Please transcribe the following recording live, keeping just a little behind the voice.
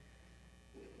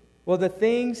Well, the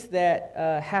things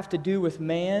that have to do with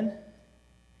man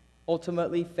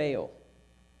ultimately fail.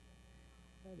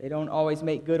 They don't always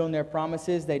make good on their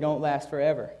promises. They don't last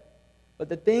forever. But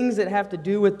the things that have to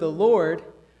do with the Lord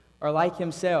are like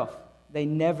Himself. They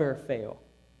never fail.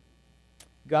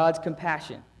 God's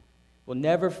compassion will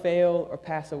never fail or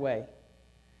pass away.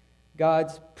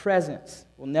 God's presence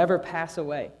will never pass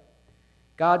away.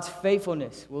 God's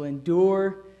faithfulness will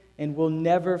endure and will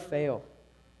never fail.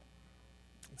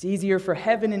 It's easier for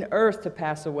heaven and earth to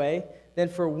pass away than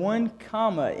for one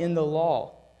comma in the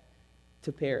law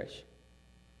to perish.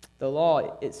 The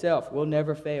law itself will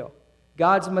never fail.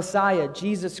 God's Messiah,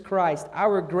 Jesus Christ,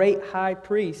 our great high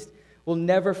priest, will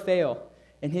never fail,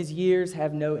 and His years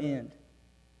have no end.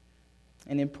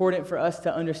 And important for us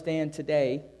to understand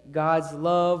today, God's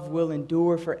love will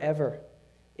endure forever.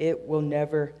 It will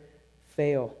never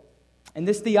fail. And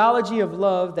this theology of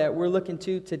love that we're looking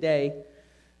to today,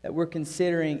 that we're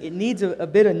considering, it needs a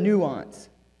bit of nuance.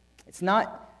 It's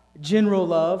not general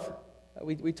love.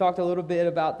 We talked a little bit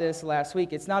about this last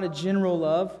week. It's not a general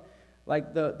love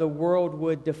like the world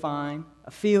would define,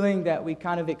 a feeling that we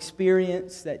kind of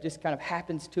experience that just kind of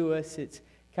happens to us. It's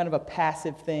kind of a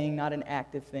passive thing, not an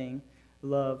active thing.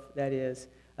 Love, that is.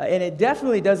 And it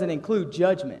definitely doesn't include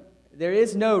judgment. There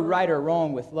is no right or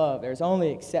wrong with love. There's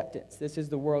only acceptance. This is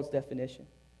the world's definition.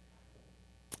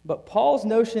 But Paul's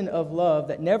notion of love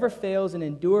that never fails and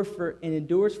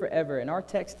endures forever in our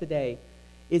text today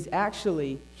is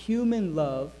actually human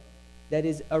love that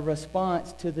is a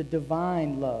response to the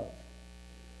divine love.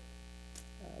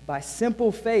 By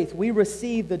simple faith, we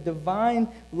receive the divine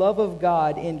love of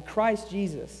God in Christ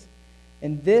Jesus.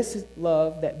 And this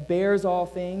love that bears all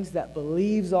things, that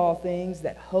believes all things,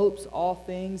 that hopes all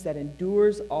things, that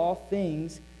endures all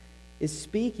things, is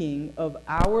speaking of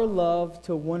our love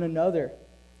to one another,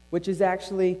 which is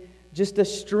actually just a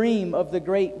stream of the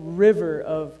great river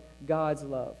of God's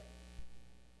love.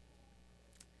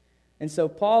 And so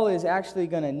Paul is actually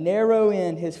going to narrow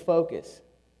in his focus.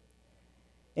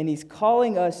 And he's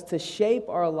calling us to shape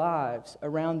our lives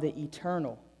around the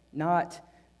eternal, not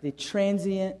the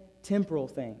transient, temporal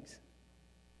things.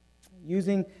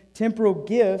 Using temporal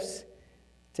gifts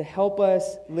to help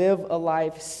us live a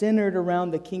life centered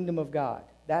around the kingdom of God.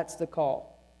 That's the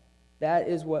call. That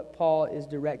is what Paul is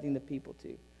directing the people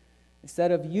to.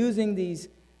 Instead of using these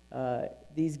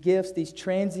gifts, these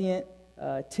transient,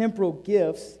 temporal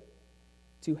gifts,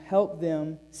 to help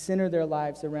them center their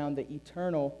lives around the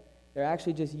eternal, they're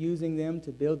actually just using them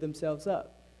to build themselves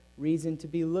up. Reason to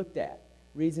be looked at.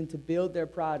 Reason to build their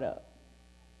pride up.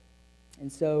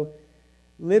 And so,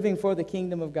 living for the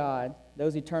kingdom of God,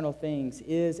 those eternal things,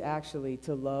 is actually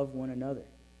to love one another.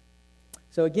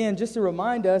 So again, just to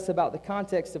remind us about the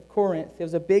context of Corinth, it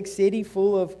was a big city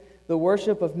full of the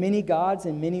worship of many gods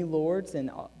and many lords, and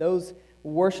those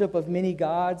worship of many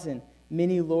gods and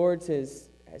many lords has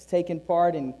taken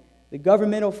part in the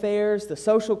governmental affairs, the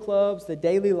social clubs, the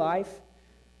daily life.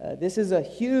 This is a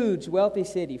huge, wealthy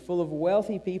city full of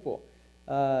wealthy people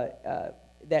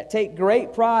that take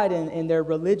great pride in their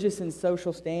religious and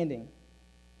social standing.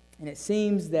 And it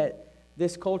seems that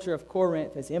this culture of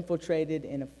Corinth has infiltrated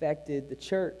and affected the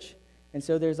church. And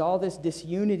so there's all this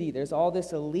disunity, there's all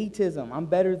this elitism. I'm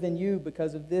better than you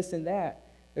because of this and that.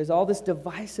 There's all this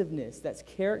divisiveness that's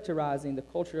characterizing the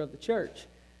culture of the church.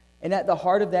 And at the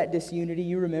heart of that disunity,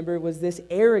 you remember, was this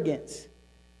arrogance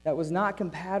that was not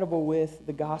compatible with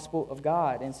the gospel of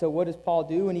God. And so what does Paul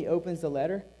do when he opens the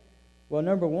letter? Well,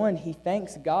 number one, he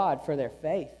thanks God for their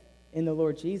faith in the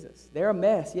Lord Jesus. They're a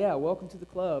mess, yeah, welcome to the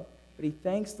club. But he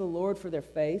thanks the Lord for their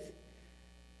faith.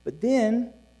 But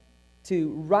then, to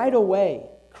right away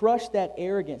crush that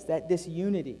arrogance, that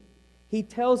disunity, he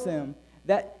tells them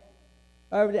that,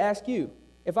 I would ask you,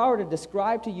 if I were to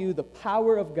describe to you the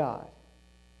power of God,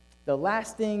 the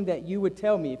last thing that you would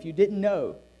tell me if you didn't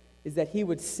know is that He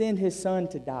would send His Son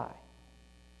to die.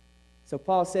 So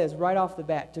Paul says right off the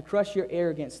bat, to crush your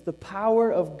arrogance, the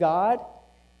power of God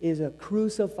is a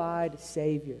crucified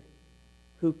Savior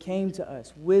who came to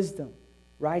us, wisdom,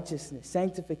 righteousness,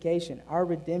 sanctification, our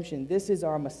redemption. This is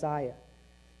our Messiah.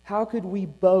 How could we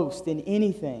boast in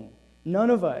anything? None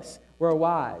of us were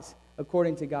wise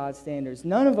according to God's standards.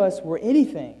 None of us were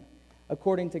anything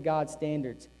according to God's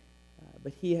standards.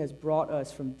 But He has brought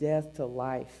us from death to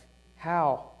life.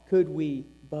 How could we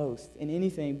boast in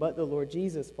anything but the Lord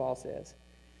Jesus, Paul says.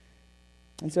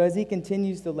 And so as he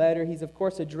continues the letter, he's of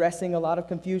course addressing a lot of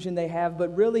confusion they have,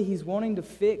 but really he's wanting to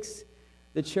fix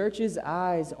the church's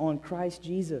eyes on Christ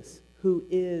Jesus, who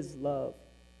is love.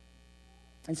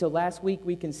 And so last week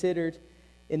we considered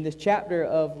in this chapter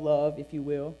of love, if you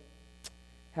will,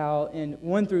 how in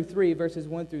 1 through 3, verses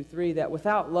 1 through 3, that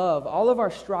without love, all of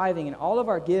our striving and all of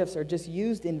our gifts are just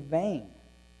used in vain.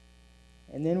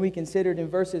 And then we considered in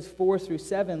verses 4 through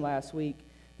 7 last week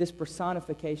this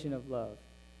personification of love.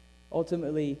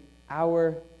 Ultimately,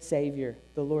 our Savior,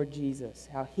 the Lord Jesus,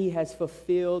 how He has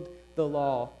fulfilled the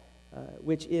law,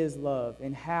 which is love,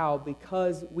 and how,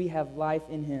 because we have life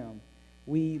in Him,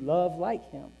 we love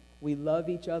like Him. We love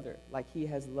each other like He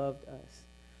has loved us.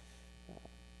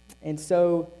 And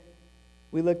so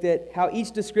we looked at how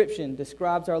each description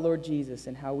describes our Lord Jesus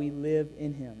and how we live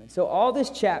in Him. And so all this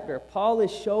chapter, Paul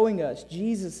is showing us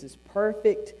Jesus'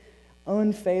 perfect,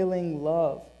 unfailing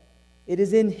love. It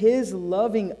is in His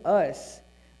loving us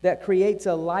that creates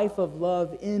a life of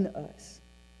love in us.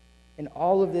 And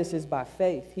all of this is by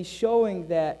faith. He's showing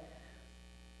that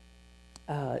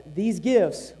these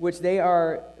gifts, which they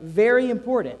are very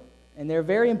important, and they're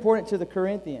very important to the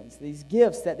Corinthians, these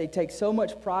gifts that they take so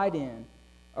much pride in,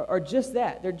 are just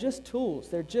that. They're just tools.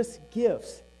 They're just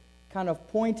gifts, kind of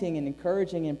pointing and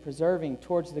encouraging and preserving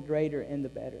towards the greater and the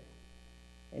better.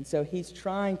 And so he's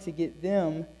trying to get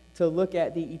them to look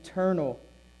at the eternal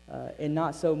and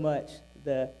not so much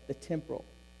the temporal.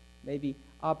 Maybe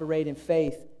operate in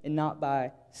faith and not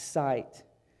by sight.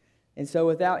 And so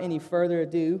without any further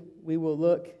ado, we will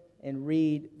look and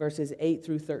read verses 8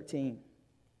 through 13.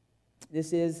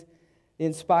 This is the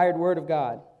inspired word of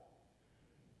God.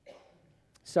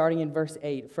 Starting in verse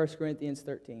 8, 1 Corinthians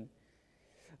 13.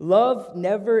 Love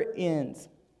never ends.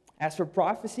 As for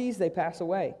prophecies, they pass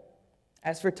away.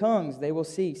 As for tongues, they will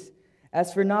cease.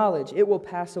 As for knowledge, it will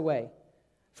pass away.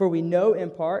 For we know in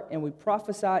part, and we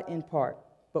prophesy in part.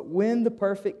 But when the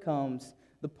perfect comes,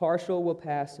 the partial will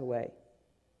pass away.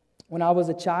 When I was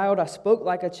a child, I spoke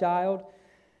like a child.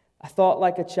 I thought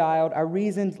like a child. I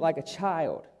reasoned like a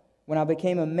child. When I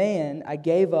became a man, I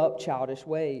gave up childish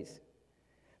ways.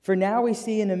 For now we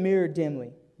see in a mirror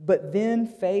dimly, but then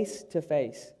face to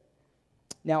face.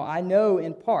 Now I know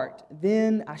in part,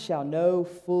 then I shall know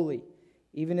fully,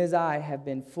 even as I have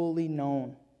been fully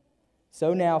known.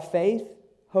 So now faith,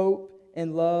 hope,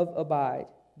 and love abide,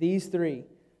 these three,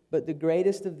 but the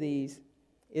greatest of these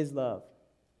is love.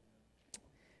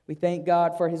 We thank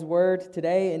God for His word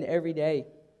today and every day.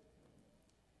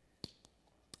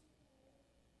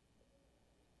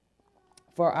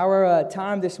 For our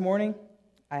time this morning,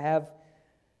 I have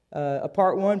a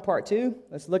part 1, part 2.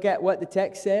 Let's look at what the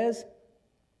text says.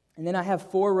 And then I have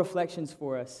 4 reflections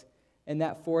for us, and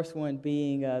that fourth one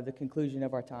being the conclusion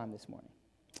of our time this morning.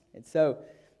 And so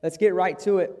let's get right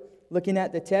to it, looking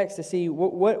at the text to see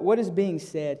what is being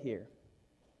said here.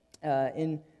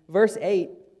 In verse 8,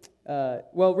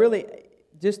 really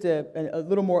just a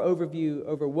little more overview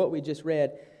over what we just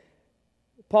read.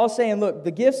 Paul's saying, look,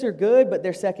 the gifts are good, but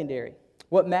they're secondary.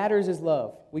 What matters is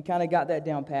love. We kind of got that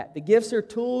down pat. The gifts are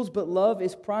tools, but love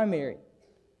is primary.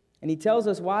 And he tells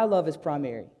us why love is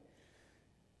primary.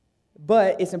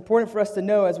 But it's important for us to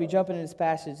know as we jump into this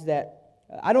passage that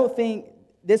I don't think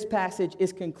this passage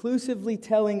is conclusively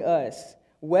telling us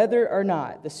whether or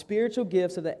not the spiritual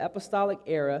gifts of the apostolic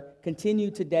era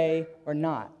continue today or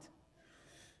not.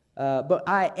 But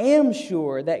I am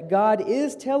sure that God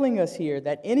is telling us here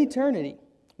that in eternity,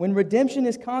 when redemption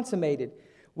is consummated,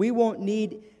 we won't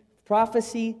need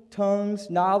prophecy, tongues,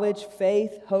 knowledge,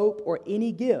 faith, hope, or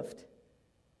any gift,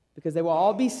 because they will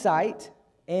all be sight,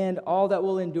 and all that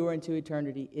will endure into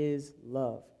eternity is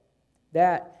love.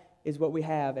 That is what we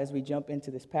have as we jump into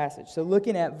this passage. So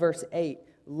looking at verse 8,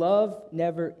 love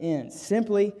never ends.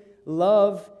 Simply,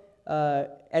 love,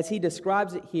 as he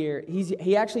describes it here,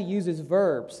 he actually uses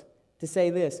verbs to say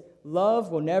this: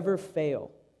 love will never fail.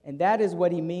 And that is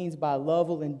what he means by love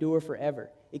will endure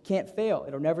forever. It can't fail.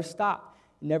 It'll never stop.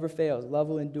 It never fails. Love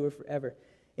will endure forever.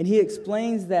 And he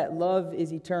explains that love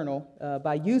is eternal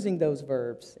by using those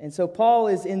verbs. And so Paul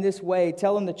is in this way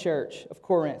telling the church of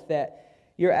Corinth that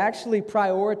you're actually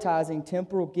prioritizing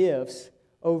temporal gifts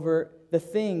over the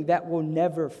thing that will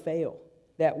never fail,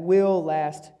 that will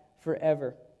last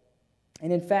forever.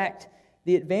 And in fact,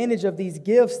 the advantage of these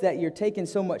gifts that you're taking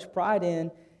so much pride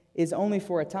in is only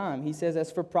for a time. He says,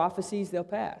 as for prophecies, they'll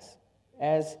pass.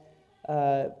 As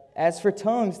for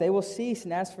tongues, they will cease,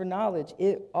 and as for knowledge,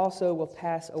 it also will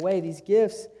pass away. These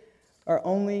gifts are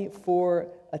only for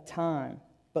a time,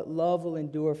 but love will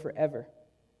endure forever.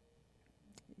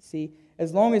 See,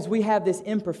 as long as we have this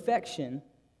imperfection,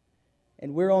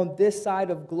 and we're on this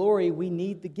side of glory, we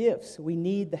need the gifts. We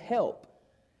need the help.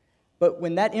 But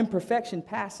when that imperfection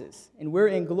passes, and we're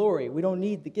in glory, we don't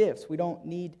need the gifts. We don't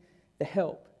need the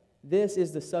help. This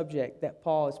is the subject that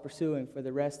Paul is pursuing for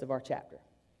the rest of our chapter.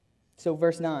 So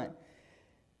verse 9.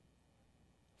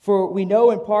 For we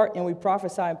know in part and we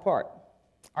prophesy in part.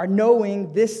 Our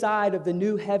knowing this side of the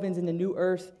new heavens and the new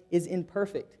earth is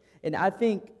imperfect. And I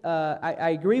think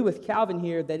I agree with Calvin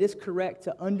here that it's correct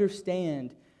to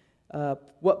understand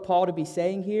what Paul to be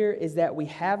saying here is that we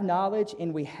have knowledge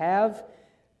and we have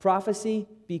prophecy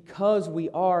because we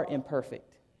are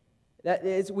imperfect. That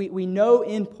is, we know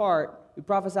in part, we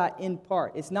prophesy in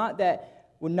part. It's not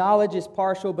that knowledge is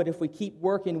partial, but if we keep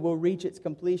working, we'll reach its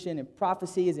completion, and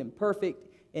prophecy is imperfect.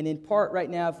 And in part right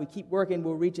now, if we keep working,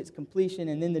 we'll reach its completion,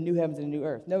 and then the new heavens and the new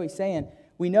earth. No, he's saying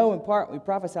we know in part, we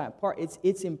prophesy in part.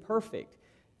 It's imperfect.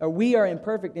 Or we are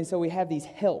imperfect, and so we have these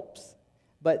helps.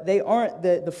 But they aren't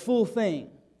the full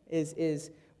thing is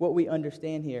what we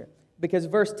understand here. Because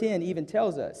verse 10 even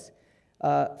tells us,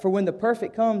 for when the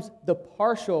perfect comes, the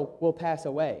partial will pass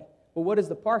away. Well, what is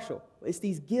the partial? It's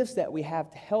these gifts that we have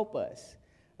to help us.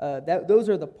 Those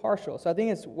are the partial. So I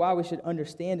think it's why we should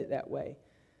understand it that way.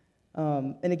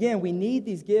 And again, we need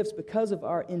these gifts because of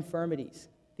our infirmities.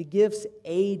 The gifts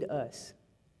aid us.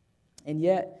 And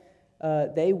yet,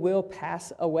 they will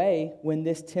pass away when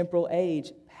this temporal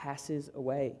age passes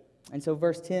away. And so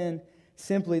verse 10,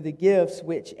 simply the gifts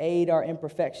which aid our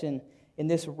imperfection in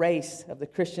this race of the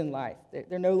Christian life,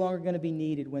 they're no longer going to be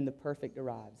needed when the perfect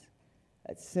arrives.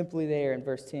 That's simply there in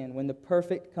verse 10. When the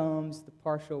perfect comes, the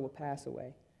partial will pass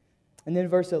away. And then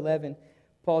verse 11,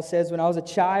 Paul says, when I was a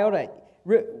child,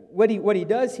 what he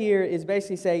does here is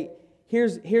basically say,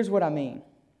 here's what I mean.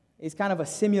 It's kind of a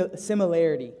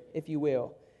similarity, if you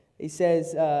will. He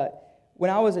says, when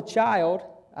I was a child,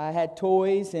 I had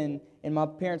toys, and my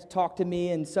parents talked to me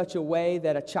in such a way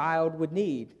that a child would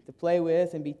need to play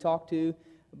with and be talked to.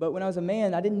 But when I was a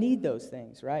man, I didn't need those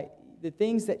things, right? The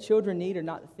things that children need are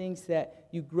not the things that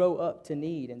you grow up to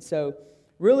need. And so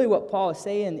really what Paul is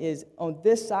saying is on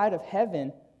this side of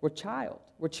heaven, we're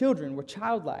children, we're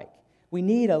childlike. We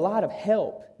need a lot of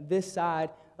help this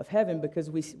side of heaven because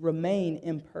we remain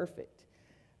imperfect.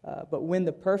 But when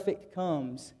the perfect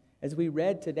comes, as we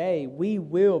read today, we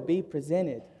will be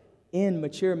presented in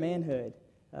mature manhood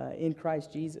in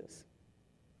Christ Jesus.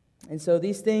 And so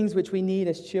these things which we need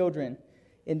as children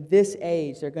in this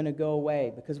age, they're going to go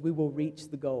away because we will reach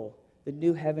the goal, the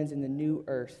new heavens and the new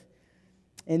earth.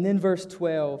 And then verse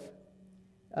 12,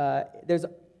 there's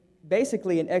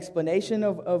basically an explanation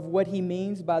of what he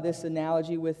means by this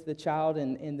analogy with the child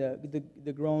and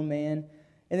the grown man.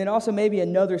 And then also maybe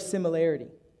another similarity.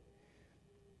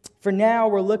 For now,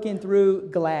 we're looking through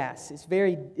glass. It's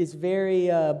very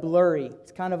blurry.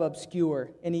 It's kind of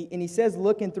obscure. And he says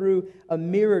looking through a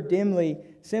mirror dimly.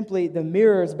 Simply, the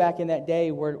mirrors back in that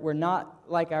day were not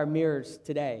like our mirrors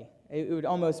today. It would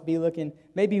almost be looking,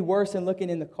 maybe worse than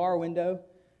looking in the car window.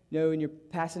 You know, when you're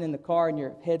passing in the car and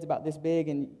your head's about this big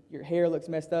and your hair looks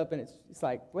messed up and it's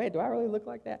like, wait, do I really look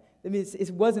like that? I mean,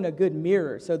 it wasn't a good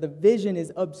mirror. So the vision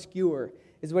is obscure,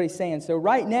 is what he's saying. So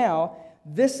right now,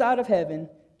 this side of heaven,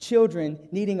 children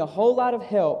needing a whole lot of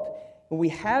help. And we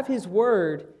have his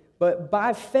word, but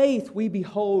by faith we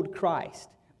behold Christ.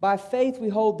 By faith we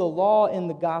hold the law in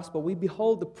the gospel. We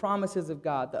behold the promises of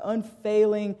God, the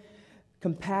unfailing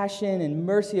compassion and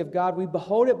mercy of God. We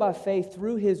behold it by faith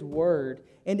through his word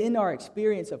and in our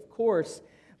experience, of course,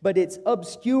 but it's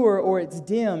obscure or it's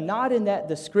dim, not in that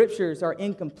the scriptures are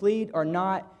incomplete or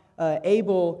not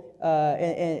able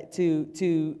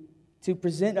to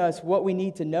present us what we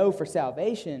need to know for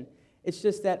salvation. It's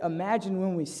just that imagine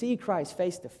when we see Christ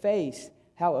face to face,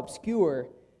 how obscure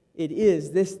it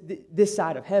is this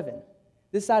side of heaven.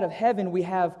 This side of heaven we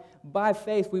have, by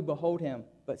faith we behold him,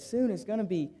 but soon it's going to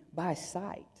be by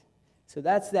sight. So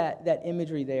that's that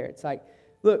imagery there. It's like,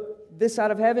 look, this side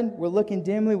of heaven, we're looking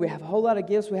dimly, we have a whole lot of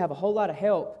gifts, we have a whole lot of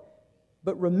help,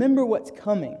 but remember what's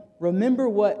coming. Remember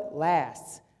what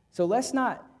lasts. So let's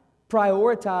not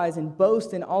prioritize and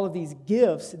boast in all of these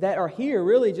gifts that are here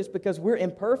really just because we're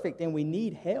imperfect and we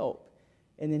need help.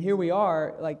 And then here we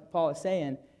are, like Paul is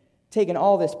saying, taking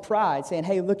all this pride, saying,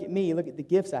 hey, look at me, look at the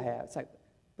gifts I have. It's like,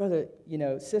 brother,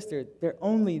 sister, they're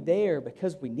only there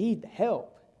because we need the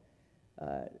help.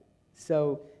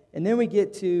 And then we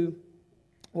get to,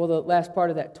 the last part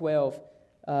of that 12,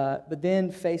 but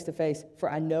then face to face, for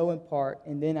I know in part,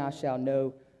 and then I shall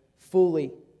know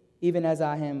fully, even as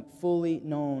I am fully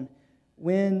known.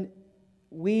 When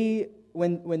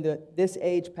this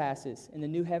age passes and the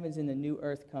new heavens and the new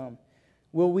earth come,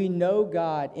 will we know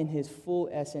God in his full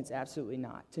essence? Absolutely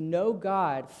not. To know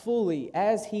God fully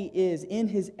as he is in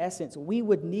his essence, we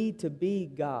would need to be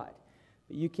God.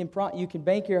 But you can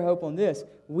bank your hope on this.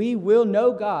 We will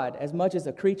know God as much as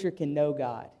a creature can know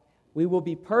God. We will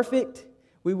be perfect.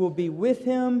 We will be with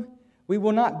him. We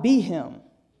will not be him.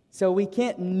 So we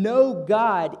can't know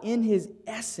God in his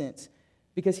essence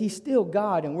because he's still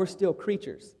God and we're still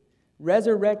creatures.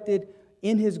 resurrected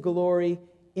in His glory,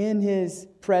 in His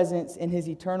presence, in His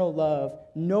eternal love,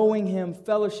 knowing Him,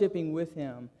 fellowshipping with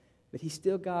Him, but He's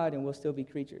still God and we'll still be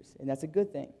creatures, and that's a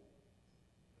good thing.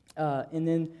 And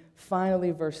then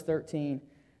finally, verse 13,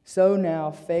 so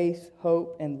now faith,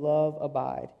 hope, and love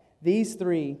abide. These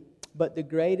three, but the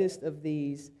greatest of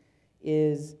these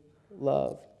is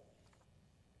love.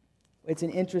 It's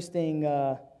an interesting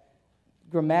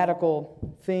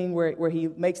grammatical thing where he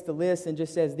makes the list and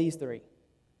just says these three.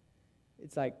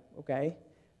 It's like, okay.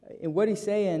 And what he's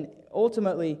saying,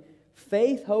 ultimately,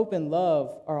 faith, hope, and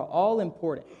love are all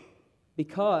important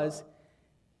because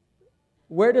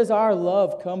where does our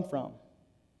love come from?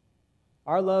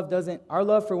 Our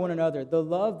love for one another, the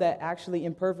love that actually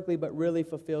imperfectly but really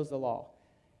fulfills the law.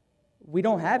 We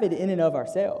don't have it in and of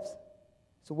ourselves.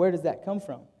 So where does that come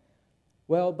from?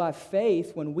 Well, by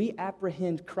faith, when we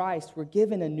apprehend Christ, we're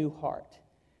given a new heart.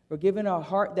 We're given a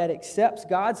heart that accepts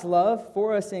God's love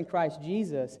for us in Christ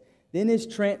Jesus, then is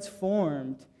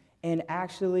transformed and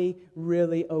actually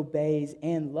really obeys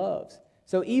and loves.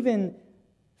 So even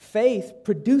faith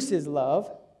produces love,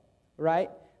 right?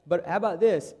 But how about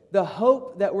this? The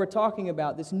hope that we're talking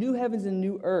about, this new heavens and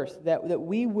new earth, that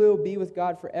we will be with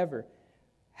God forever.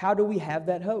 How do we have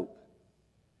that hope?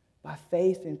 By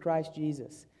faith in Christ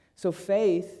Jesus. So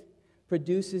faith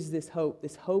produces this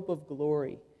hope of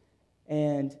glory.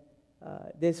 And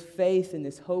this faith and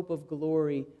this hope of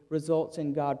glory results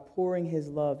in God pouring His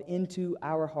love into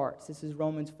our hearts. This is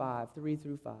Romans 5, 3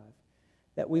 through 5.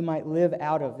 That we might live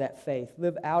out of that faith,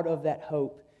 live out of that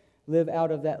hope, live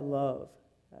out of that love.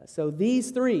 So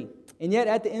these three, and yet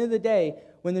at the end of the day,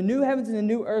 when the new heavens and the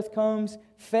new earth comes,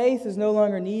 faith is no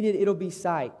longer needed, it'll be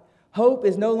sight. Hope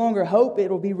is no longer hope,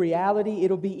 it'll be reality,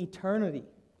 it'll be eternity.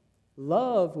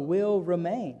 Love will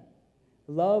remain.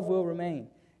 Love will remain.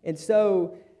 And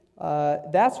so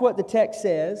that's what the text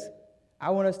says. I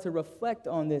want us to reflect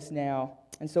on this now.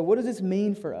 And so what does this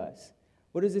mean for us?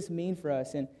 What does this mean for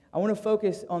us? And I want to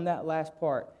focus on that last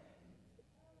part.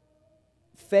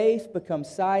 Faith becomes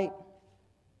sight.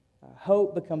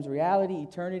 Hope becomes reality,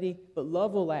 eternity. But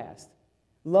love will last.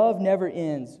 Love never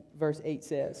ends, verse 8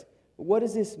 says. But what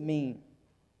does this mean?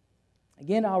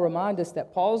 Again, I'll remind us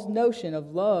that Paul's notion of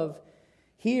love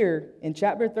here in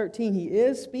chapter 13, he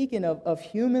is speaking of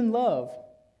human love,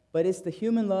 but it's the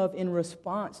human love in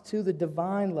response to the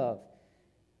divine love.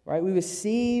 Right? We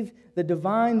receive the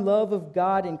divine love of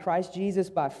God in Christ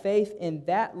Jesus by faith, and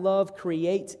that love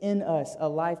creates in us a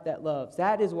life that loves.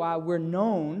 That is why we're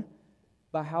known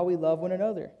by how we love one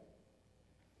another.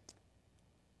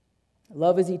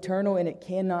 Love is eternal and it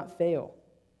cannot fail.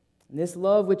 And this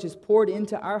love which is poured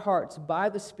into our hearts by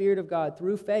the Spirit of God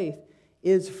through faith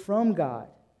is from God.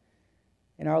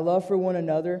 And our love for one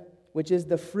another, which is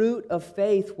the fruit of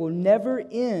faith, will never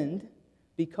end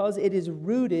because it is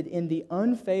rooted in the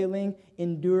unfailing,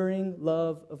 enduring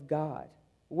love of God.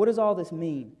 What does all this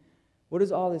mean? What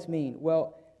does all this mean?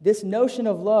 Well, this notion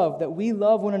of love that we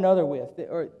love one another with,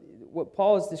 or what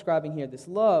Paul is describing here, this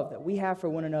love that we have for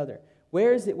one another,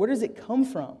 where does it come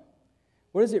from?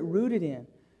 What is it rooted in?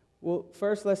 Well,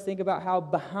 first let's think about how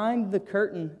behind the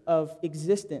curtain of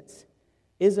existence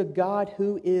is a God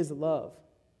who is love.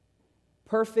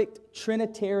 Perfect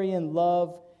Trinitarian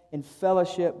love and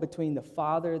fellowship between the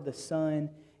Father, the Son,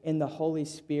 and the Holy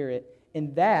Spirit.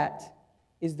 And that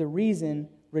is the reason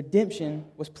redemption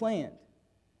was planned.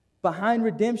 Behind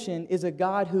redemption is a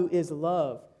God who is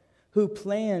love, who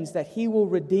plans that He will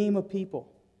redeem a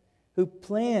people, who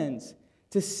plans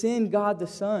to send God the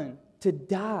Son to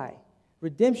die.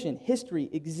 Redemption, history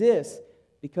exists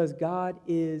because God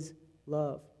is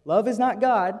love. Love is not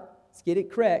God. Let's get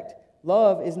it correct.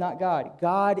 Love is not God.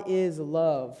 God is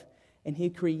love. And He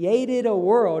created a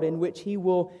world in which He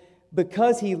will,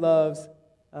 because He loves,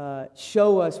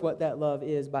 show us what that love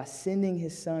is by sending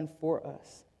His Son for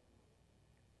us.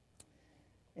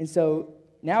 And so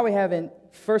now we have in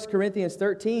 1 Corinthians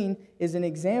 13 is an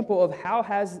example of how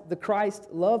has the Christ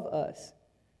loved us.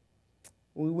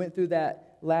 We went through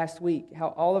that last week, how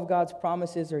all of God's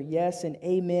promises are yes and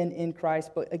amen in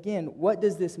Christ. But again, what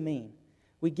does this mean?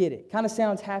 We get it. Kind of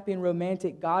sounds happy and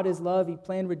romantic. God is love. He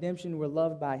planned redemption. We're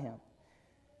loved by Him.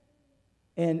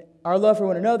 And our love for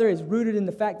one another is rooted in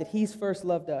the fact that He's first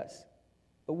loved us.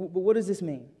 But what does this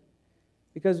mean?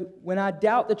 Because when I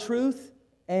doubt the truth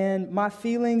and my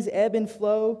feelings ebb and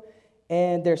flow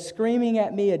and they're screaming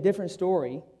at me a different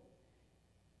story,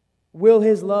 will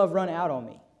His love run out on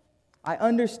me? I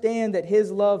understand that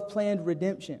His love planned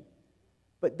redemption.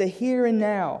 But the here and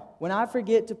now, when I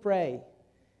forget to pray,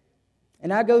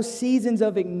 and I go seasons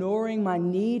of ignoring my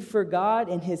need for God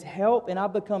and His help, and I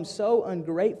become so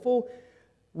ungrateful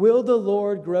Will the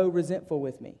Lord grow resentful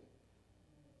with me?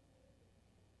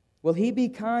 Will He be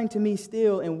kind to me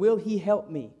still, and will He help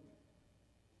me?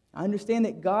 I understand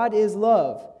that God is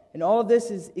love, and all of this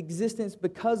is existence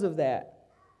because of that.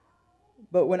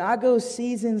 But when I go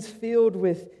seasons filled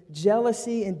with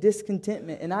jealousy and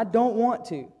discontentment, and I don't want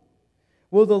to,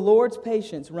 will the Lord's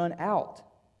patience run out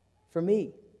for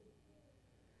me?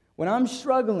 When I'm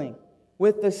struggling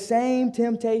with the same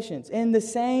temptations and the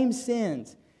same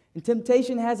sins, and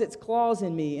temptation has its claws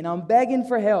in me, and I'm begging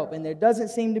for help, and there doesn't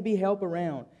seem to be help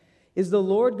around, is the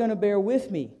Lord going to bear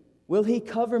with me? Will He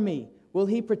cover me? Will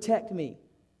He protect me?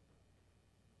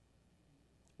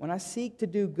 When I seek to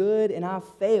do good and I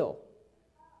fail,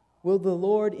 will the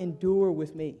Lord endure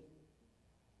with me?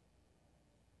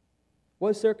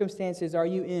 What circumstances are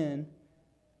you in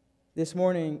this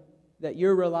morning that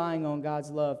you're relying on God's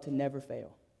love to never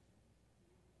fail?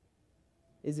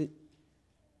 Is it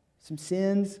some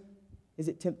sins? Is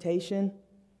it temptation?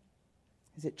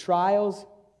 Is it trials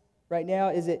right now?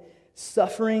 Is it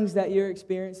sufferings that you're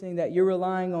experiencing that you're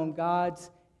relying on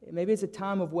God's? Maybe it's a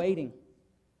time of waiting,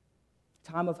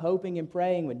 time of hoping and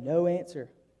praying with no answer.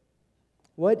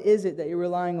 What is it that you're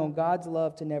relying on God's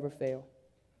love to never fail?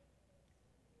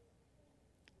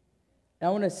 And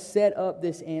I want to set up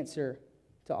this answer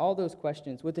to all those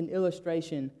questions with an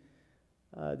illustration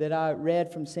that I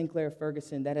read from Sinclair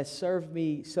Ferguson that has served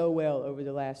me so well over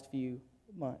the last few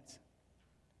months.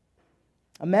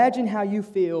 Imagine how you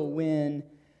feel when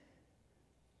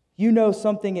you know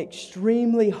something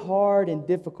extremely hard and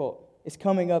difficult is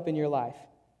coming up in your life.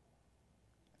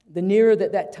 The nearer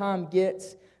that time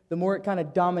gets, the more it kind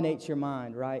of dominates your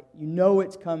mind, right? You know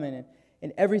it's coming,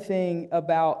 and everything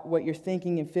about what you're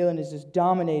thinking and feeling is just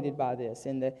dominated by this.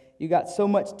 And you got so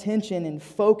much tension and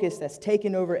focus that's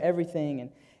taken over everything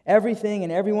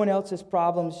and everyone else's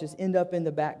problems just end up in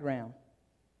the background.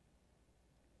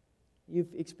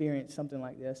 You've experienced something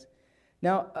like this.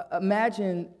 Now,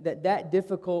 imagine that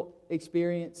difficult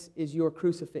experience is your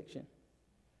crucifixion.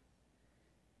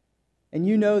 And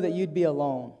you know that you'd be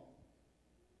alone.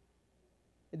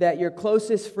 That your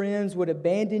closest friends would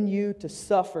abandon you to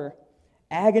suffer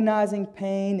agonizing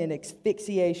pain and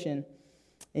asphyxiation,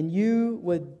 and you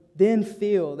would then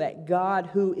feel that God,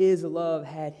 who is love,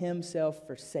 had Himself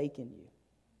forsaken you.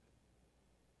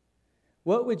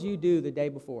 What would you do the day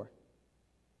before?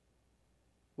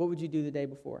 What would you do the day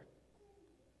before?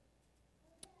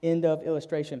 End of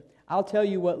illustration. I'll tell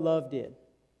you what love did.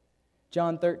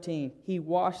 John 13, He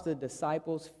washed the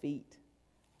disciples' feet.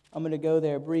 I'm going to go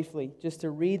there briefly just to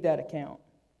read that account.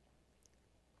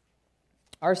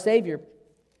 Our Savior,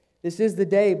 this is the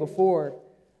day before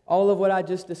all of what I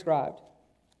just described.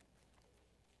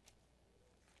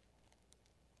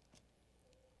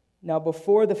 Now,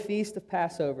 before the feast of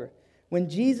Passover, when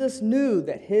Jesus knew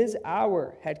that His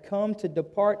hour had come to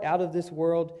depart out of this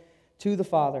world to the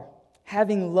Father,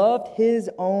 having loved His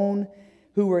own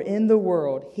who were in the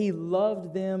world, He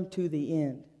loved them to the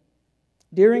end.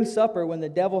 During supper, when the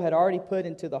devil had already put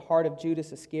into the heart of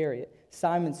Judas Iscariot,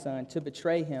 Simon's son, to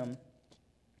betray Him,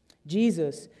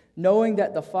 Jesus, knowing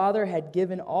that the Father had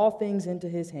given all things into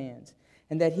His hands,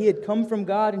 and that He had come from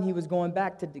God and He was going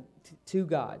back to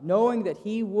God, knowing that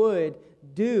He would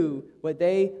do what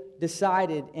they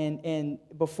decided and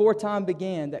before time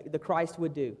began that the Christ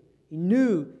would do. He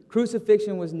knew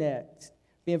crucifixion was next.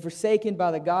 Being forsaken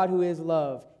by the God who is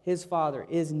love, His Father,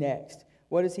 is next.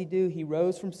 What does He do? He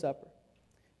rose from supper.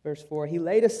 Verse 4, He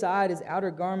laid aside His outer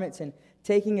garments, and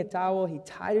taking a towel, He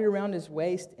tied it around His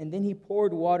waist, and then He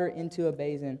poured water into a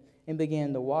basin and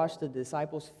began to wash the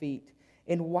disciples' feet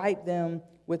and wipe them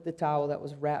with the towel that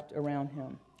was wrapped around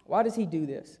Him. Why does He do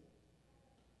this?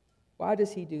 Why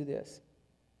does He do this?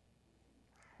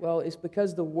 Well, it's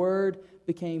because the Word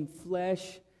became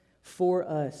flesh for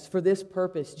us, for this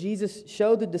purpose. Jesus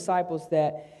showed the disciples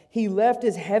that He left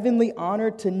His heavenly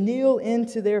honor to kneel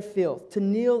into their filth, to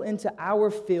kneel into our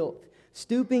filth,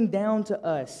 stooping down to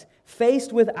us,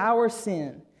 faced with our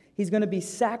sin. He's going to be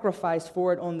sacrificed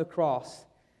for it on the cross.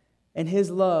 And His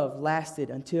love lasted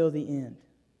until the end.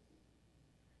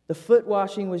 The foot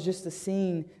washing was just a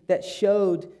scene that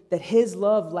showed that His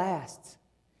love lasts.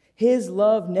 His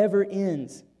love never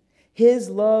ends. His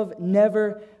love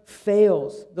never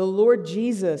fails. The Lord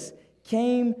Jesus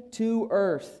came to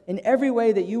earth. In every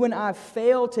way that you and I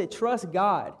fail to trust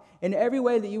God, in every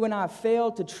way that you and I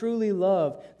fail to truly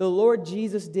love, the Lord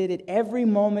Jesus did it every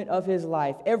moment of His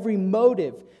life, every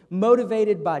motive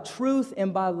motivated by truth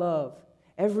and by love,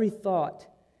 every thought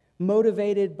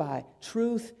motivated by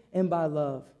truth and by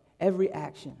love, every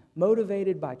action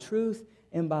motivated by truth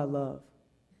and by love.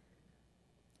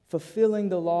 Fulfilling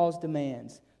the law's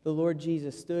demands, the Lord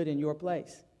Jesus stood in your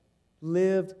place,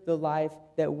 lived the life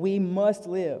that we must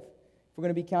live if we're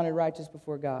going to be counted righteous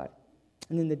before God.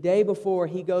 And then the day before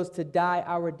he goes to die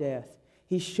our death,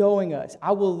 he's showing us,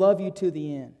 I will love you to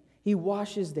the end. He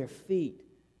washes their feet.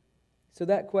 So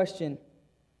that question,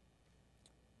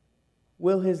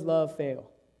 will his love fail?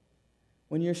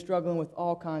 When you're struggling with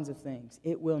all kinds of things,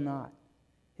 it will not.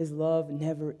 His love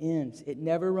never ends. It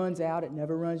never runs out. It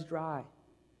never runs dry.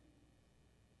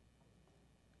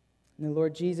 And the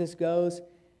Lord Jesus goes,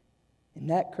 and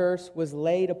that curse was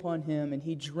laid upon him, and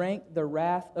he drank the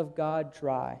wrath of God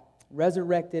dry,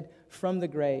 resurrected from the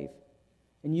grave.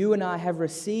 And you and I have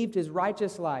received his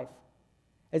righteous life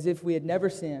as if we had never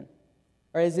sinned,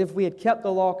 or as if we had kept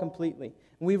the law completely.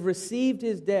 And we've received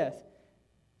his death,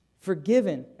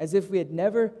 forgiven as if we had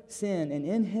never sinned. And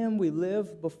in him we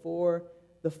live before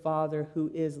the Father who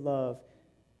is love,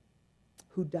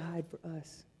 who died for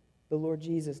us. The Lord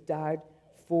Jesus died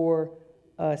for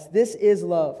us. This is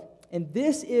love. And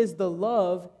this is the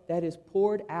love that is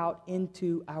poured out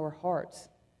into our hearts.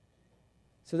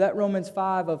 So that Romans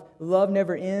 5 of love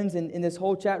never ends, and in this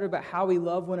whole chapter about how we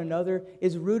love one another,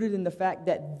 is rooted in the fact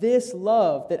that this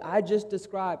love that I just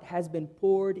described has been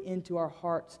poured into our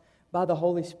hearts by the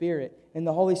Holy Spirit. And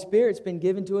the Holy Spirit's been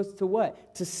given to us to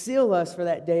what? To seal us for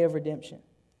that day of redemption.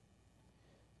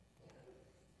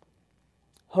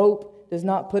 Hope does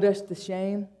not put us to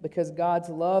shame because God's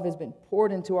love has been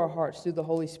poured into our hearts through the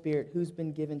Holy Spirit who's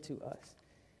been given to us.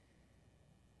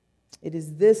 It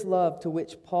is this love to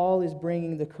which Paul is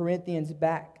bringing the Corinthians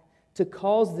back, to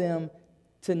cause them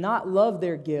to not love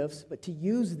their gifts, but to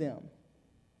use them.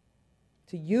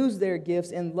 To use their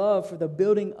gifts in love for the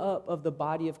building up of the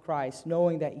body of Christ,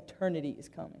 knowing that eternity is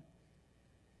coming.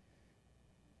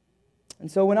 And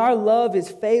so when our love is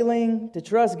failing to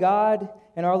trust God,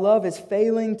 and our love is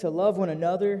failing to love one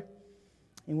another,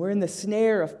 and we're in the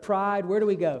snare of pride, where do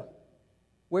we go?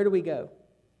 Where do we go?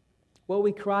 Well,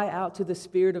 we cry out to the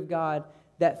Spirit of God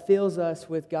that fills us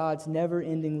with God's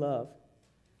never-ending love.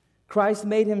 Christ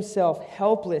made himself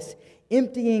helpless,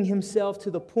 emptying himself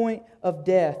to the point of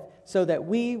death so that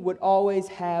we would always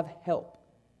have help.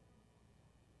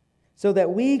 So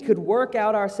that we could work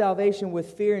out our salvation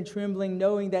with fear and trembling,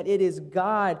 knowing that it is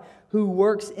God who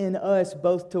works in us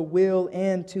both to will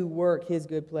and to work his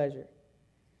good pleasure.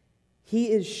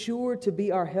 He is sure to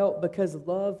be our help because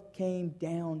love came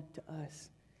down to us.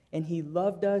 And he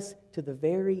loved us to the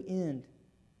very end.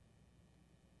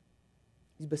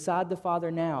 He's beside the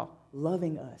Father now,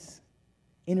 loving us,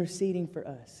 interceding for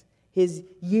us. His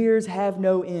years have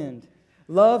no end.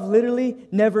 Love literally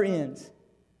never ends.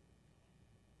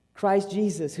 Christ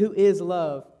Jesus, who is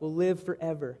love, will live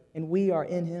forever, and we are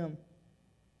in him.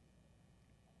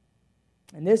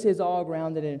 And this is all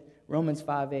grounded in Romans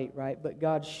 5:8, right? But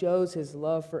God shows his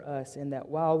love for us in that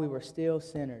while we were still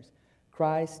sinners,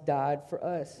 Christ died for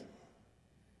us.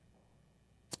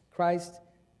 Christ,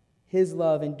 his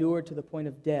love endured to the point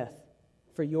of death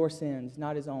for your sins,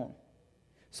 not his own.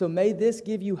 So may this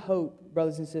give you hope,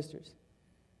 brothers and sisters.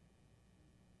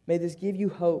 May this give you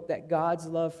hope that God's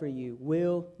love for you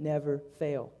will never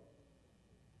fail.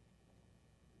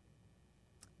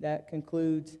 That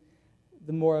concludes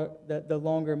the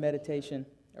longer meditation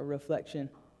or reflection,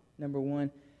 number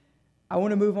one. I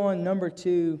want to move on, number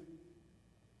two,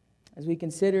 as we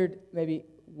considered maybe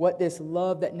what this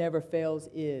love that never fails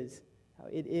is. How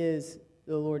it is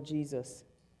the Lord Jesus.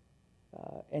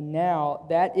 And now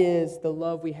that is the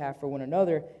love we have for one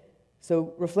another.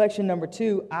 So reflection number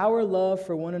two, our love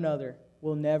for one another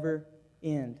will never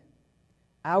end.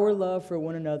 Our love for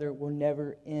one another will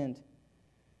never end.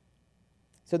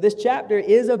 So this chapter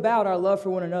is about our love for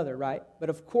one another, right? But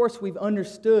of course we've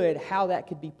understood how that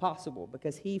could be possible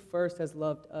because he first has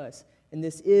loved us. And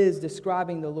this is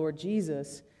describing the Lord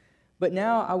Jesus. But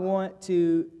now I want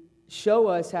to show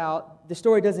us how the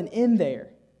story doesn't end there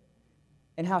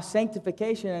and how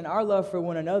sanctification and our love for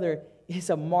one another is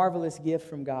a marvelous gift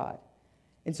from God.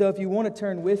 And so if you want to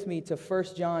turn with me to 1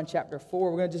 John chapter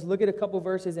 4, we're going to just look at a couple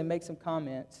verses and make some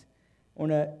comments. I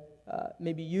want to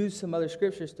maybe use some other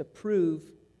scriptures to prove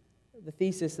the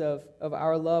thesis of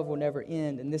our love will never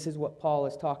end. And this is what Paul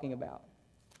is talking about.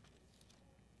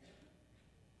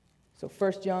 So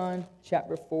 1 John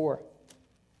chapter 4.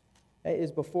 That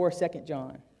is before 2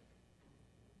 John.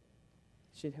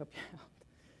 Should help you out.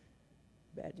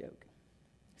 Bad joke.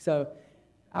 So,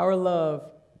 our love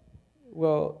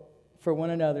for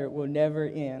one another will never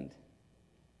end.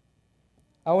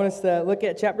 I want us to look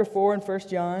at chapter 4 in 1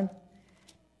 John.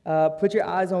 Put your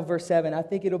eyes on verse 7. I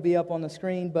think it'll be up on the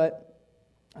screen, but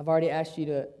I've already asked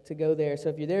you to go there. So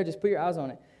if you're there, just put your eyes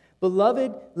on it.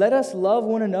 Beloved, let us love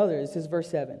one another. This is verse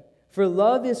 7. For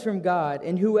love is from God,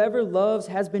 and whoever loves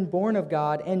has been born of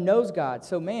God and knows God.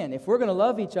 So man, if we're going to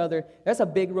love each other, that's a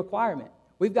big requirement.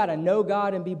 We've got to know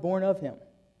God and be born of Him.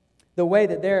 The way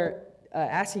that they're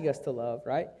asking us to love,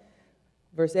 right?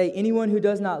 Verse 8, anyone who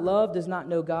does not love does not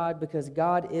know God, because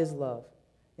God is love.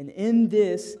 And in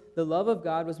this, the love of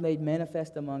God was made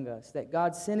manifest among us, that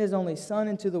God sent His only Son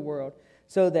into the world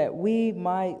so that we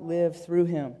might live through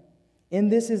Him. In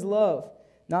this is love,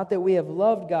 not that we have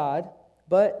loved God,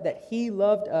 but that He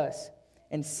loved us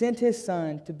and sent His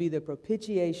Son to be the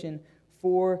propitiation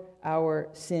for our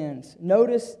sins.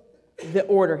 Notice the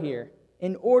order here.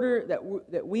 In order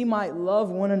that we might love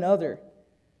one another,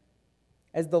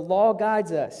 as the law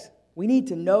guides us, we need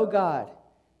to know God.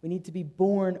 We need to be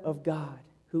born of God,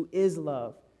 who is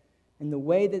love. And the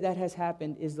way that that has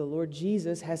happened is the Lord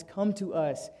Jesus has come to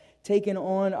us, taken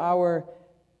on our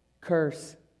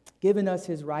curse, given us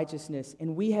His righteousness,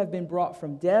 and we have been brought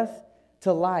from death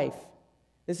to life.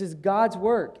 This is God's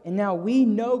work, and now we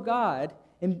know God,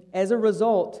 and as a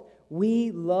result,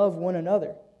 we love one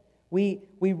another. We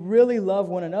really love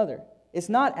one another. It's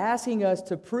not asking us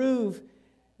to prove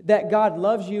that God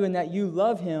loves you and that you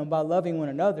love Him by loving one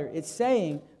another. It's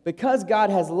saying, because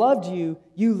God has loved you,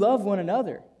 you love one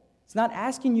another. It's not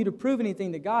asking you to prove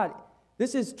anything to God.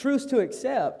 This is truth to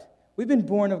accept. We've been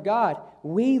born of God.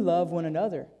 We love one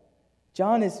another.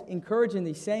 John is encouraging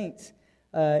these saints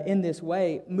in this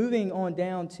way. Moving on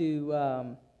down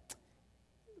to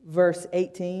verse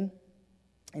 18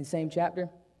 in the same chapter.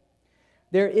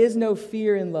 There is no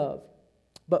fear in love,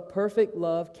 but perfect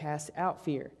love casts out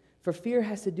fear. For fear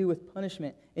has to do with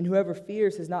punishment, and whoever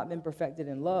fears has not been perfected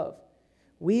in love.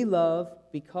 We love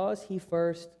because He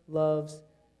first loved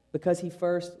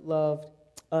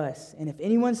us. And if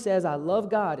anyone says, I love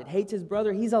God, and hates his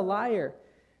brother, he's a liar.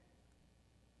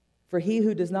 For he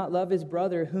who does not love his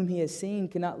brother whom he has seen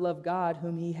cannot love God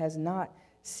whom he has not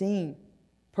seen.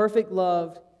 Perfect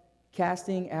love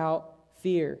casting out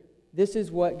fear. This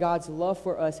is what God's love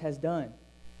for us has done.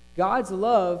 God's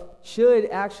love should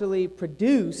actually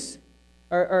produce,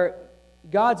 or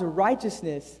God's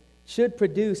righteousness should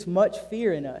produce much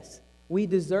fear in us. We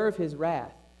deserve His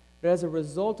wrath. But as a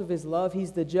result of His love,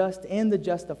 He's the just and the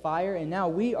justifier, and now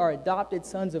we are adopted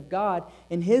sons of God,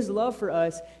 and His love for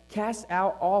us casts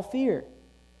out all fear.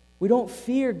 We don't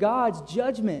fear God's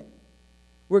judgment.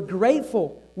 We're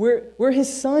grateful. We're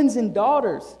His sons and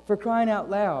daughters, for crying out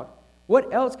loud.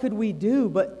 What else could we do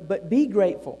but be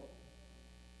grateful?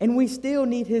 And we still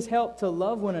need His help to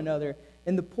love one another.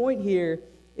 And the point here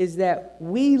is that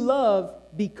we love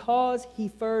because He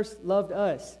first loved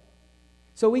us.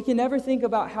 So we can never think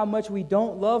about how much we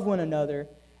don't love one another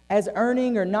as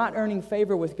earning or not earning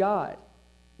favor with God.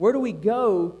 Where do we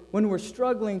go when we're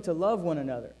struggling to love one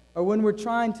another? Or when we're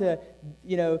trying to,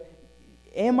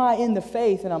 am I in the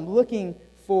faith and I'm looking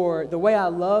for the way I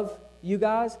love you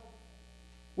guys?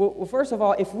 Well, first of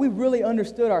all, if we really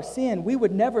understood our sin, we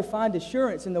would never find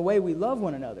assurance in the way we love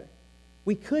one another.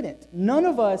 We couldn't. None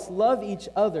of us love each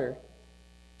other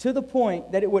to the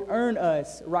point that it would earn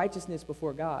us righteousness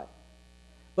before God.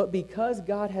 But because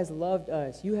God has loved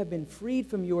us, you have been freed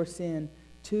from your sin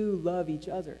to love each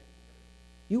other.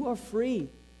 You are free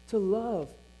to love.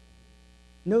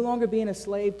 No longer being a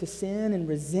slave to sin and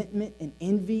resentment and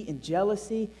envy and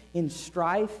jealousy and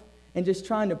strife and just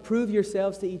trying to prove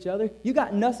yourselves to each other. You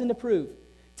got nothing to prove.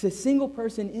 To a single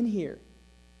person in here,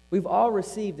 we've all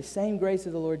received the same grace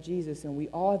of the Lord Jesus, and we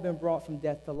all have been brought from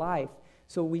death to life.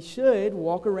 So we should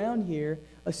walk around here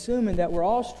assuming that we're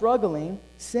all struggling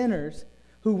sinners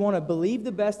who want to believe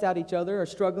the best out of each other are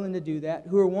struggling to do that,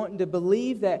 who are wanting to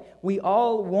believe that we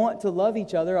all want to love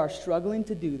each other are struggling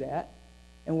to do that.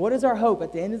 And what is our hope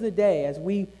at the end of the day as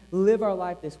we live our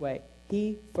life this way?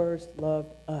 He first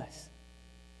loved us.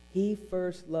 He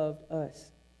first loved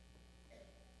us.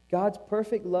 God's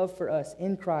perfect love for us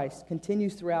in Christ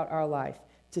continues throughout our life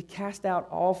to cast out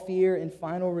all fear and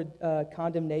final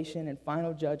condemnation and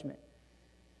final judgment.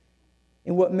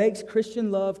 And what makes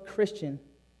Christian love Christian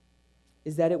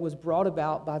is that it was brought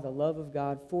about by the love of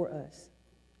God for us.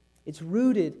 It's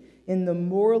rooted in the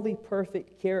morally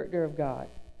perfect character of God.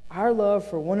 Our love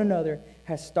for one another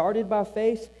has started by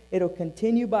faith, it'll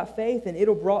continue by faith, and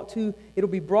it'll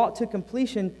be brought to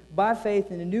completion by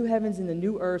faith in the new heavens and the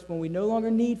new earth when we no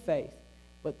longer need faith.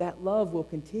 But that love will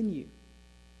continue.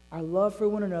 Our love for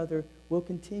one another will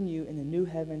continue in the new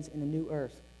heavens and the new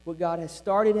earth. What God has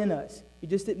started in us. He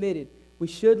just admitted we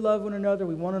should love one another,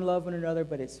 we want to love one another,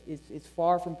 but it's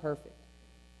far from perfect.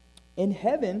 In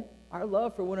heaven, our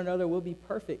love for one another will be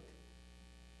perfect.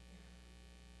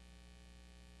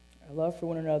 Our love for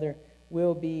one another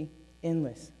will be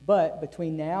endless. But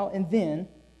between now and then,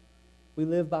 We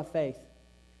live by faith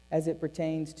as it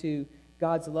pertains to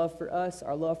God's love for us,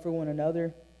 our love for one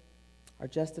another, our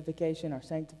justification, our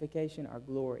sanctification, our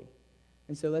glory.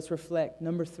 And so let's reflect,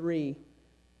 number 3,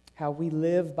 how we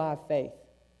live by faith.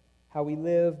 How we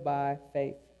live by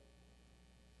faith.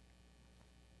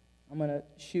 I'm going to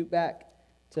shoot back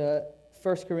to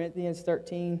 1 Corinthians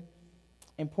 13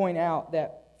 and point out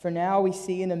that for now we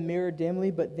see in a mirror dimly,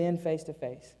 but then face to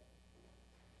face.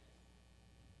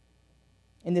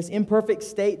 In this imperfect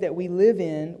state that we live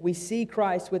in, we see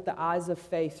Christ with the eyes of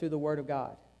faith through the Word of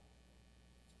God.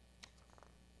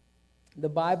 The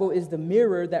Bible is the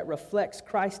mirror that reflects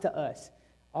Christ to us.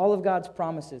 All of God's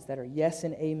promises that are yes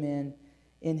and amen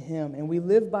in Him. And we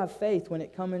live by faith when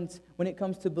it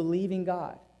comes to believing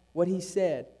God, what He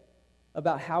said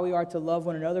about how we are to love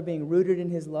one another, being rooted in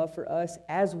His love for us,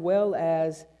 as well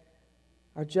as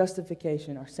our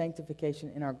justification, our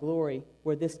sanctification, and our glory,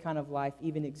 where this kind of life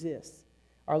even exists.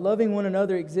 Our loving one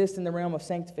another exists in the realm of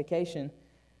sanctification,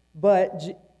 but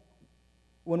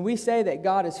when we say that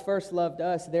God has first loved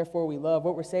us, therefore we love,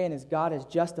 what we're saying is God has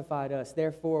justified us,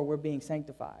 therefore we're being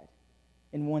sanctified,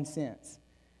 in one sense.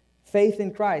 Faith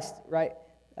in Christ, right?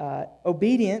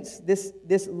 Obedience,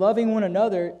 this loving one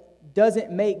another,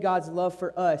 doesn't make God's love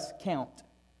for us count.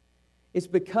 It's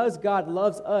because God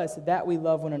loves us that we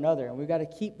love one another, and we've got to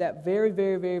keep that very,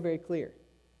 very, very, very clear.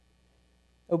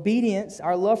 Obedience,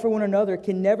 our love for one another,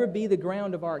 can never be the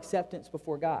ground of our acceptance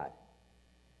before God.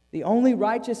 The only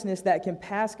righteousness that can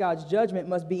pass God's judgment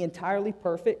must be entirely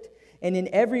perfect, and in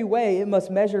every way it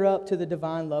must measure up to the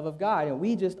divine love of God. And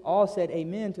we just all said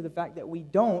amen to the fact that we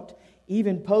don't,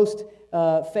 even post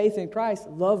faith in Christ,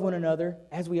 love one another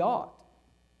as we ought.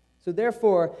 So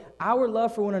therefore, our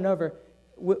love for one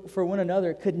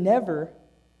another could never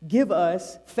give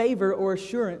us favor or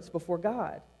assurance before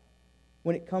God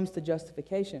when it comes to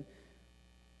justification.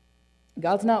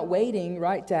 God's not waiting,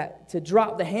 right, to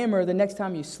drop the hammer the next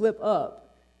time you slip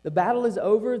up. The battle is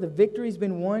over. The victory's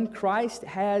been won. Christ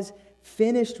has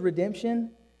finished redemption.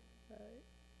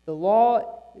 The law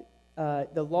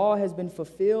has been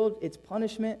fulfilled. Its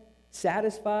punishment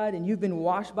satisfied, and you've been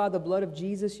washed by the blood of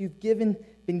Jesus. You've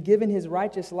been given His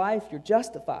righteous life. You're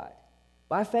justified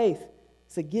by faith.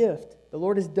 It's a gift. The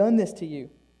Lord has done this to you.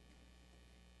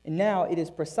 And now it is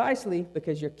precisely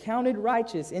because you're counted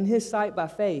righteous in His sight by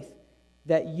faith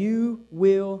that you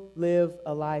will live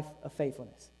a life of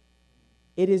faithfulness.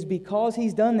 It is because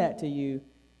He's done that to you,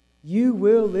 you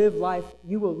will live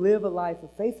a life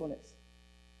of faithfulness.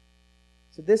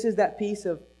 So this is that piece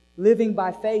of living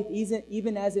by faith,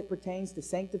 even as it pertains to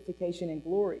sanctification and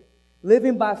glory.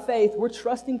 Living by faith, we're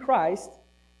trusting Christ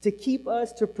to keep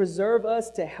us, to preserve us,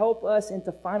 to help us, and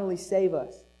to finally save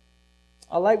us.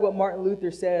 I like what Martin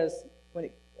Luther says when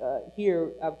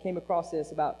here I came across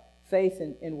this about faith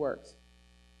and works.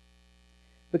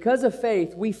 Because of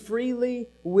faith, we freely,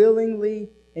 willingly,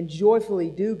 and joyfully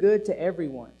do good to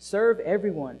everyone, serve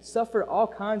everyone, suffer all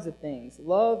kinds of things,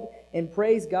 love and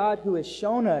praise God who has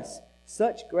shown us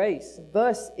such grace.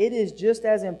 Thus, it is just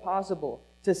as impossible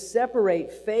to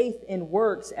separate faith and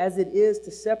works as it is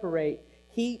to separate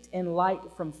heat and light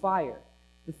from fire.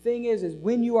 The thing is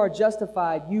when you are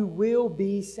justified, you will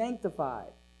be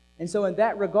sanctified. And so in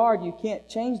that regard, you can't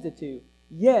change the two.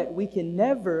 Yet, we can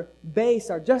never base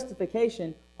our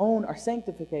justification on our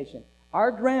sanctification. Our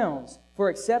grounds for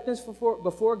acceptance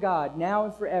before God, now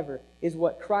and forever, is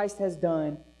what Christ has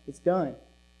done. It's done.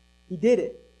 He did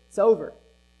it. It's over.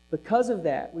 Because of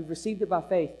that, we've received it by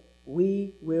faith.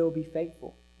 We will be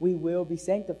faithful. We will be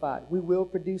sanctified. We will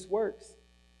produce works.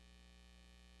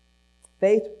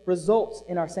 Faith results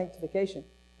in our sanctification.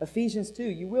 Ephesians 2,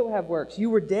 you will have works. You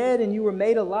were dead and you were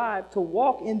made alive to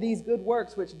walk in these good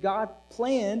works which God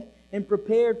planned and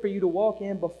prepared for you to walk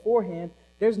in beforehand.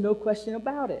 There's no question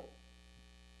about it.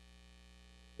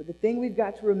 But the thing we've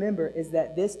got to remember is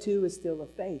that this too is still a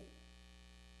faith.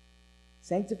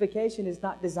 Sanctification is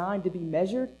not designed to be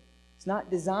measured. It's not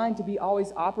designed to be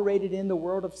always operated in the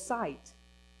world of sight.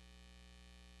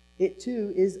 It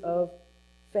too is of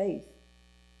faith.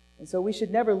 And so we should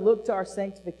never look to our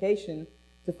sanctification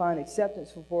to find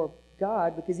acceptance before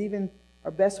God, because even our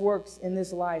best works in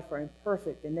this life are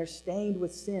imperfect and they're stained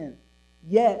with sin.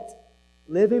 Yet,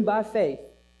 living by faith,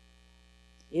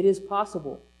 it is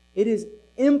possible. It is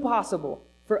impossible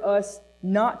for us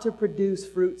not to produce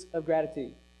fruits of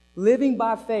gratitude. Living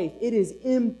by faith, it is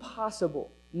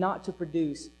impossible not to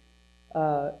produce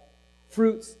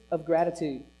fruits of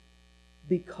gratitude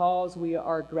because we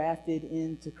are grafted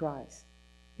into Christ.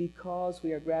 Because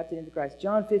we are grafted into Christ.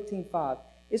 John 15:5.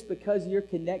 It's because you're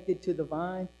connected to the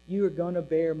vine, you are going to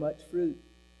bear much fruit.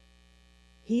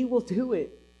 He will do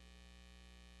it.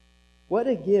 What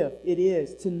a gift it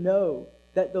is to know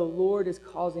that the Lord is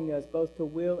causing us both to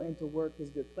will and to work His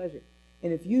good pleasure.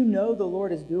 And if you know the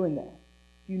Lord is doing that,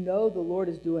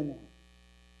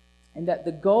 and that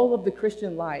the goal of the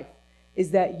Christian life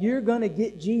is that you're going to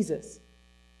get Jesus,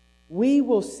 we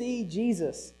will see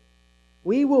Jesus.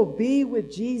 We will be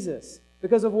with Jesus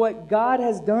because of what God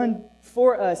has done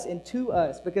for us and to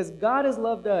us. Because God has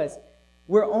loved us,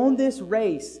 we're on this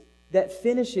race that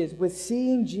finishes with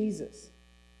seeing Jesus.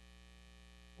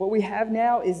 What we have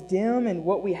now is dim, and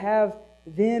what we have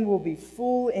then will be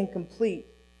full and complete.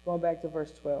 Going back to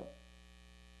verse 12.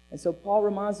 And so Paul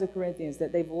reminds the Corinthians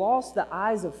that they've lost the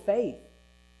eyes of faith.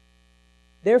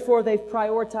 Therefore, they've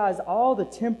prioritized all the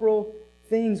temporal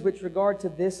things with regard to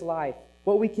this life,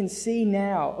 what we can see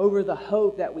now, over the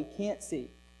hope that we can't see.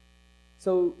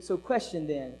 So question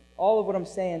then, all of what I'm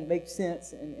saying makes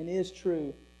sense and is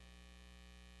true.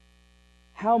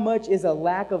 How much is a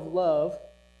lack of love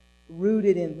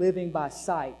rooted in living by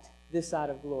sight this side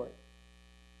of glory?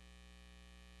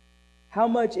 How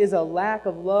much is a lack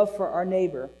of love for our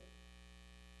neighbor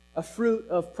a fruit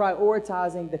of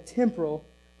prioritizing the temporal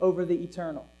over the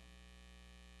eternal?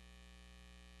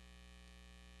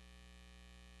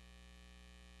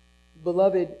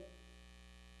 Beloved,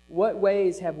 what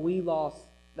ways have we lost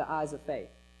the eyes of faith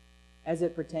as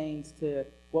it pertains to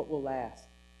what will last?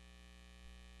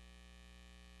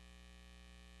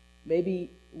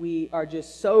 Maybe we are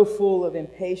just so full of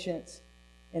impatience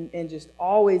and just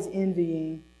always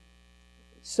envying,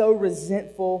 so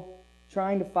resentful,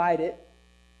 trying to fight it,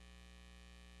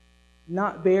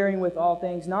 not bearing with all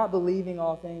things, not believing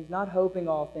all things, not hoping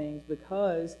all things,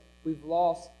 because we've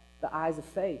lost the eyes of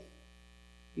faith.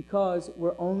 Because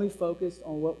we're only focused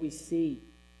on what we see.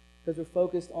 Because we're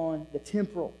focused on the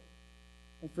temporal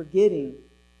and forgetting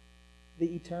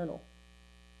the eternal.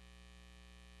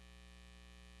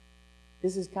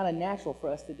 This is kind of natural for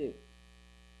us to do.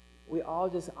 We all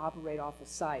just operate off of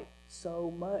sight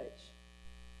so much.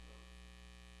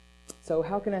 So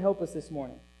how can I help us this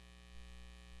morning?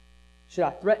 Should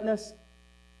I threaten us?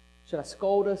 Should I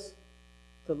scold us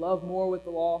to love more with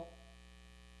the law?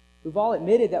 We've all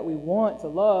admitted that we want to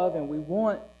love and we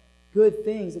want good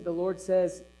things that the Lord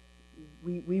says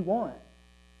we want.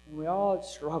 And we all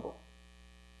struggle,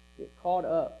 get caught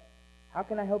up. How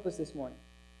can I help us this morning?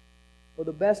 Well,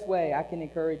 the best way I can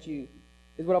encourage you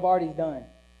is what I've already done.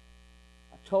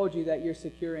 I've told you that you're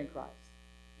secure in Christ.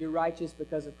 You're righteous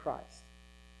because of Christ.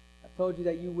 I've told you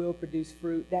that you will produce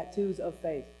fruit. That too is of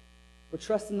faith. We're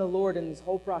trusting the Lord in this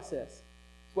whole process.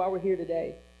 That's why we're here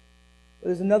today. But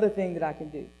there's another thing that I can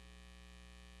do.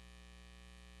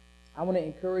 I want to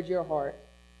encourage your heart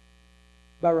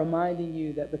by reminding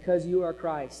you that because you are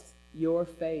Christ, your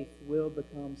faith will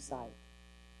become sight.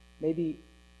 Maybe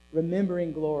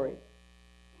remembering glory,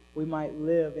 we might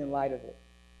live in light of it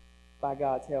by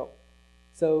God's help.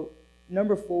 So,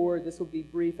 number 4, this will be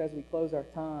brief as we close our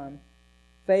time.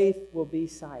 Faith will be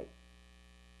sight.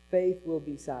 Faith will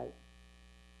be sight.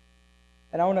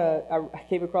 And I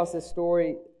came across this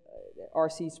story,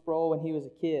 R.C. Sproul, when he was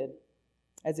a kid.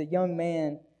 As a young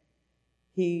man,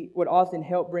 he would often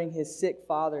help bring his sick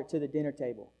father to the dinner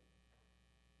table.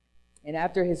 And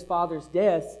after his father's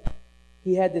death,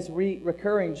 he had this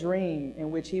recurring dream in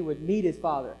which he would meet his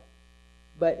father.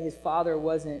 But his father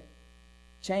wasn't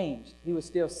changed. He was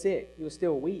still sick. He was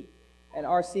still weak. And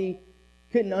R.C.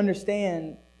 couldn't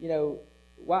understand,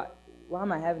 why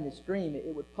am I having this dream?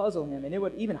 It would puzzle him, and it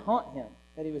would even haunt him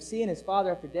that he was seeing his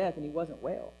father after death and he wasn't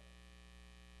well.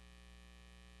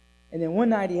 And then one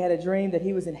night he had a dream that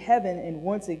he was in heaven, and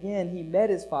once again he met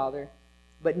his father,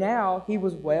 but now he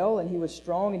was well and he was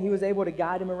strong and he was able to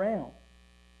guide him around.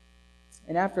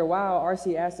 And after a while,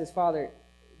 R.C. asked his father,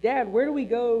 "Dad, where do we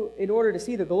go in order to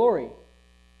see the glory?"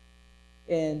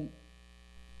 And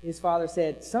his father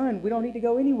said, "Son, we don't need to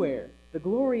go anywhere. The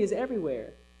glory is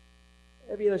everywhere."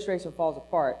 Every illustration falls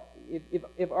apart.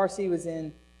 If R.C. was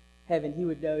in heaven, he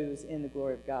would know he was in the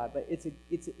glory of God. But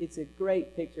it's a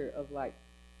great picture of like,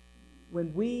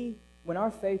 when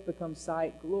our faith becomes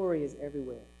sight, glory is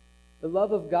everywhere. The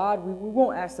love of God, we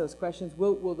won't ask those questions.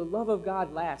 Will the love of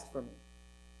God last for me?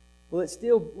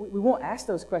 We won't ask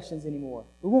those questions anymore.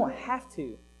 We won't have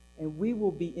to. And we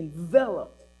will be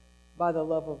enveloped by the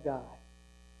love of God.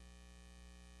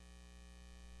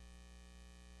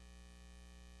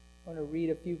 I want to read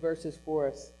a few verses for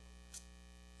us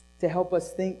to help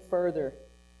us think further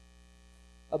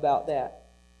about that.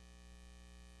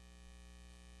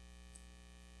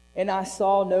 "And I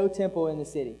saw no temple in the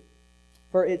city,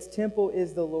 for its temple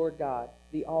is the Lord God,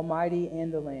 the Almighty,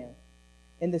 and the Lamb.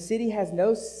 And the city has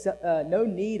no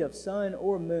need of sun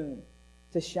or moon,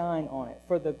 to shine on it.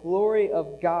 For the glory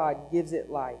of God gives it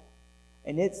light,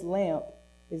 and its lamp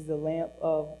is the lamp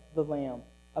of the Lamb.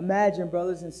 Imagine,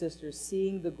 brothers and sisters,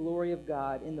 seeing the glory of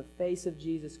God in the face of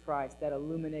Jesus Christ that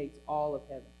illuminates all of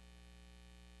heaven.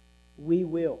 We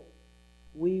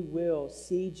will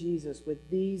see Jesus with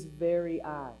these very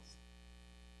eyes.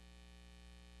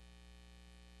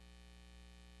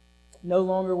 No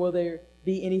longer will there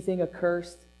be anything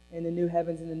accursed in the new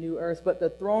heavens and the new earth, but the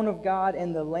throne of God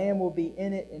and the Lamb will be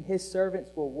in it, and His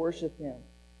servants will worship Him.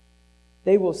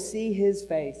 They will see His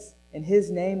face, and His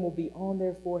name will be on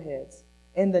their foreheads.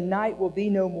 And the night will be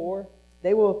no more.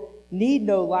 They will need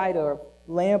no light or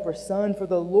lamp or sun, for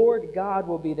the Lord God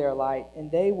will be their light,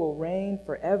 and they will reign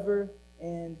forever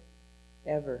and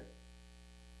ever.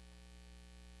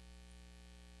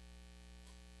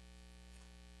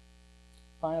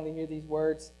 Finally, hear these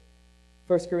words.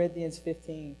 1 Corinthians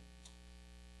 15.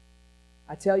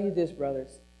 I tell you this,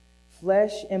 brothers.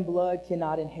 Flesh and blood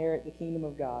cannot inherit the kingdom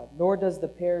of God, nor does the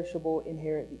perishable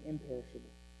inherit the imperishable.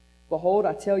 Behold,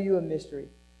 I tell you a mystery.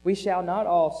 We shall not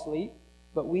all sleep,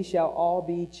 but we shall all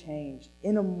be changed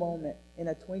in a moment, in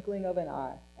a twinkling of an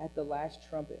eye, at the last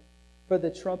trumpet. For the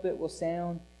trumpet will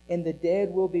sound, and the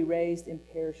dead will be raised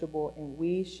imperishable, and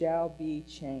we shall be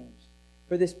changed.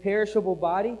 For this perishable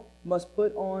body must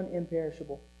put on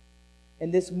imperishable,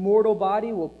 and this mortal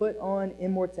body will put on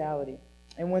immortality.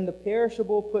 And when the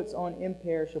perishable puts on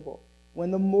imperishable,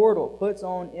 when the mortal puts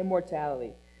on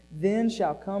immortality, then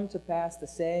shall come to pass the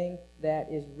saying that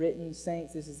is written.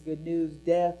 Saints, this is good news.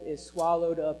 Death is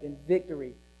swallowed up in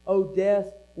victory. O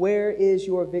death, where is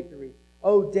your victory?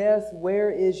 O death, where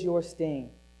is your sting?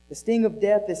 The sting of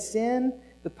death is sin.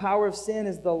 The power of sin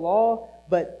is the law.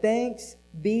 But thanks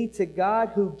be to God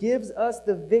who gives us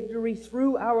the victory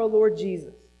through our Lord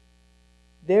Jesus.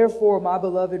 Therefore, my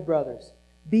beloved brothers,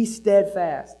 be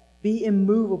steadfast, be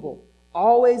immovable,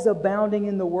 always abounding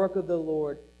in the work of the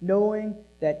Lord, knowing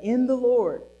that in the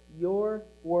Lord your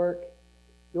work,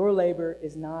 your labor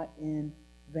is not in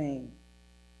vain.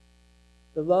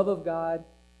 The love of God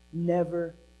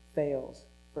never fails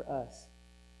for us.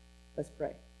 Let's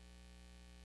pray.